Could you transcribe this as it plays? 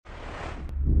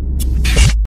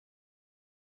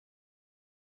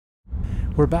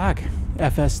We're back.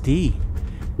 FSD.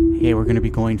 Hey, we're going to be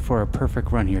going for a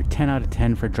perfect run here. 10 out of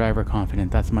 10 for driver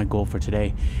confident. That's my goal for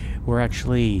today. We're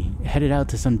actually headed out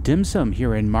to some dim sum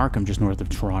here in Markham, just north of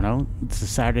Toronto. It's a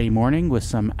Saturday morning with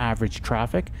some average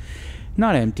traffic.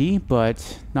 Not empty,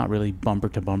 but not really bumper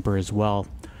to bumper as well.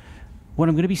 What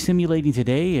I'm going to be simulating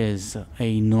today is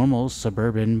a normal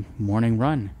suburban morning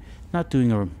run. Not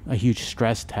doing a huge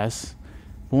stress test.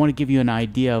 I want to give you an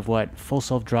idea of what full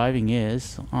self-driving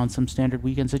is on some standard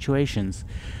weekend situations.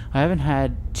 I haven't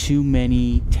had too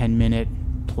many 10-minute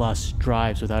plus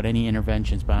drives without any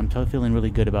interventions, but I'm feeling really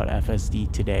good about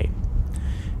FSD today.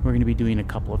 We're going to be doing a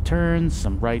couple of turns,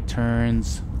 some right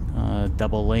turns,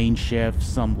 double lane shifts,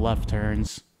 some left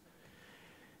turns.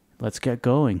 Let's get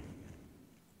going.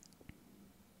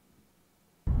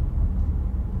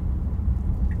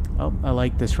 Oh, I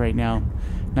like this right now.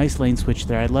 Nice lane switch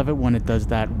there. I love it when it does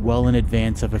that well in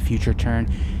advance of a future turn.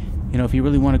 You know, if you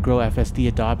really want to grow FSD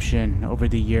adoption over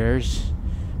the years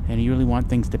and you really want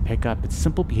things to pick up, it's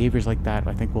simple behaviors like that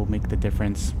I think will make the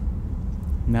difference.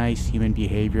 Nice human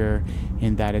behavior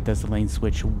in that it does the lane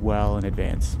switch well in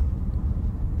advance.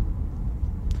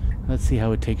 Let's see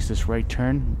how it takes this right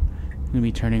turn. I'm going to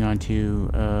be turning onto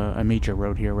a major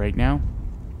road here right now.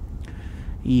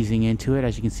 Easing into it.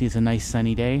 As you can see, it's a nice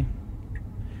sunny day.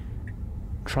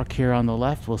 Truck here on the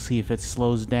left, we'll see if it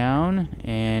slows down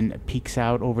and peeks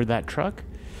out over that truck.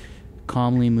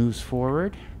 Calmly moves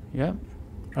forward. Yep.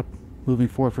 Up, moving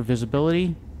forward for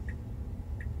visibility.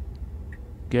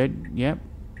 Good. Yep.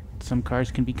 Some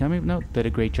cars can be coming. No, did a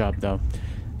great job though.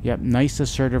 Yep. Nice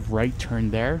assertive right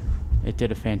turn there. It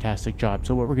did a fantastic job.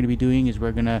 So what we're going to be doing is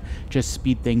we're going to just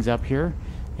speed things up here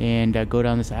and go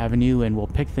down this avenue, and we'll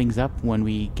pick things up when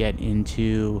we get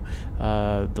into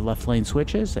the left lane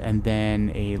switches and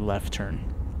then a left turn.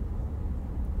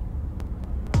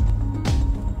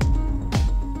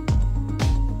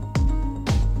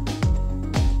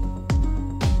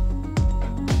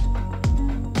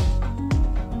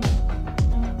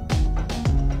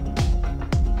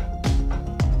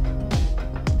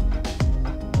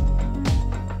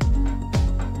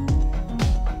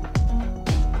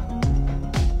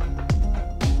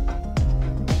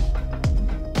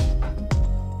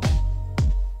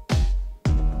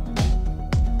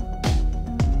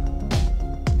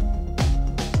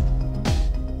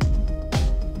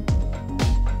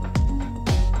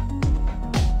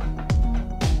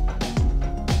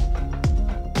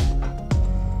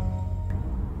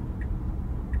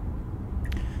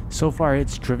 So far,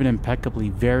 it's driven impeccably,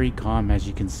 very calm, as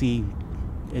you can see.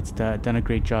 It's done a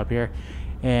great job here.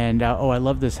 And oh, I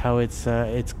love this, how it's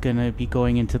gonna be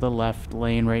going into the left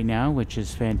lane right now, which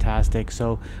is fantastic.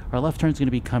 So our left turn is gonna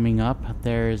be coming up.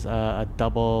 There's a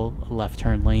double left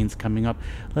turn lanes coming up.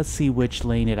 Let's see which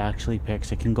lane it actually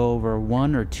picks. It can go over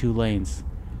 1 or 2 lanes.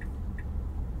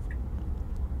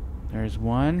 There's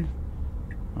one.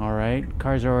 All right,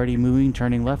 cars are already moving,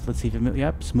 turning left. Let's see if it moves.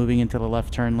 Yep, it's moving into the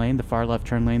left turn lane, the far left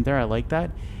turn lane there. I like that.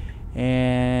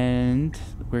 And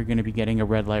we're going to be getting a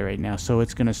red light right now, so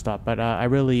it's going to stop. But I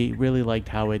really liked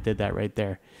how it did that right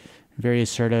there. Very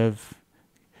assertive.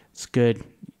 It's good.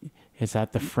 It's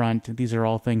at the front. These are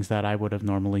all things that I would have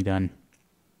normally done.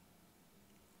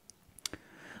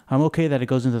 I'm okay that it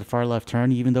goes into the far left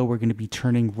turn, even though we're going to be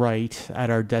turning right at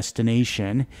our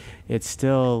destination. It's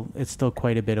still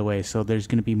quite a bit away, so there's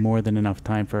going to be more than enough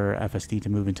time for FSD to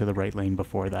move into the right lane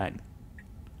before that.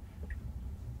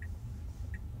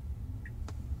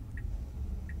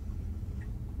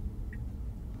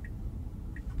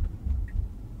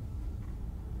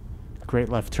 Great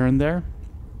left turn there.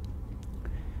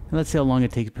 And let's see how long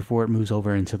it takes before it moves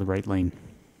over into the right lane.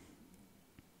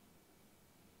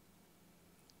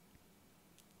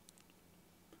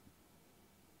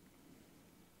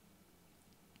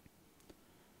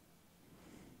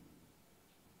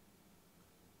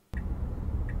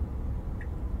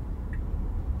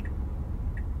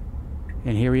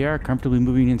 And here we are, comfortably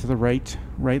moving into the right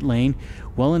lane,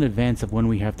 well in advance of when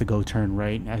we have to go turn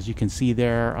right. As you can see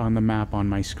there on the map on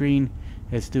my screen,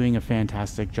 it's doing a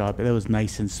fantastic job. It was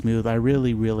nice and smooth. I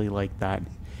really like that.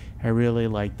 I really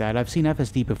like that. I've seen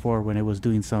FSD before when it was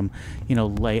doing some, you know,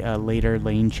 later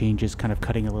lane changes, kind of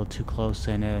cutting a little too close,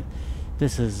 and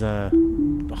this is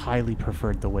highly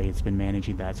preferred the way it's been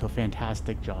managing that. So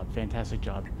fantastic job, fantastic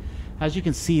job. As you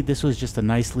can see, this was just a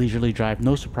nice leisurely drive,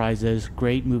 no surprises,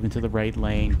 great move into the right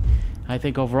lane. I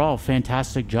think overall,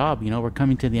 fantastic job. You know, we're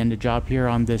coming to the end of job here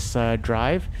on this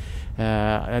drive.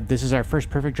 This is our first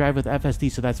perfect drive with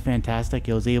FSD, so that's fantastic.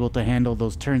 It was able to handle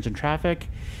those turns in traffic.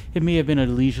 It may have been a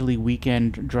leisurely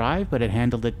weekend drive, but it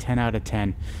handled it 10 out of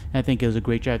 10. I think it was a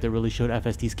great drive that really showed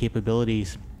FSD's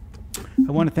capabilities.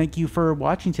 I want to thank you for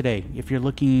watching today. If you're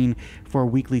looking for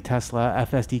weekly Tesla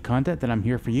FSD content, then I'm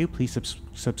here for you. Please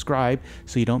subscribe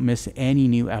so you don't miss any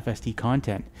new FSD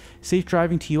content. Safe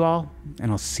driving to you all,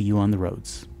 and I'll see you on the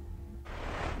roads.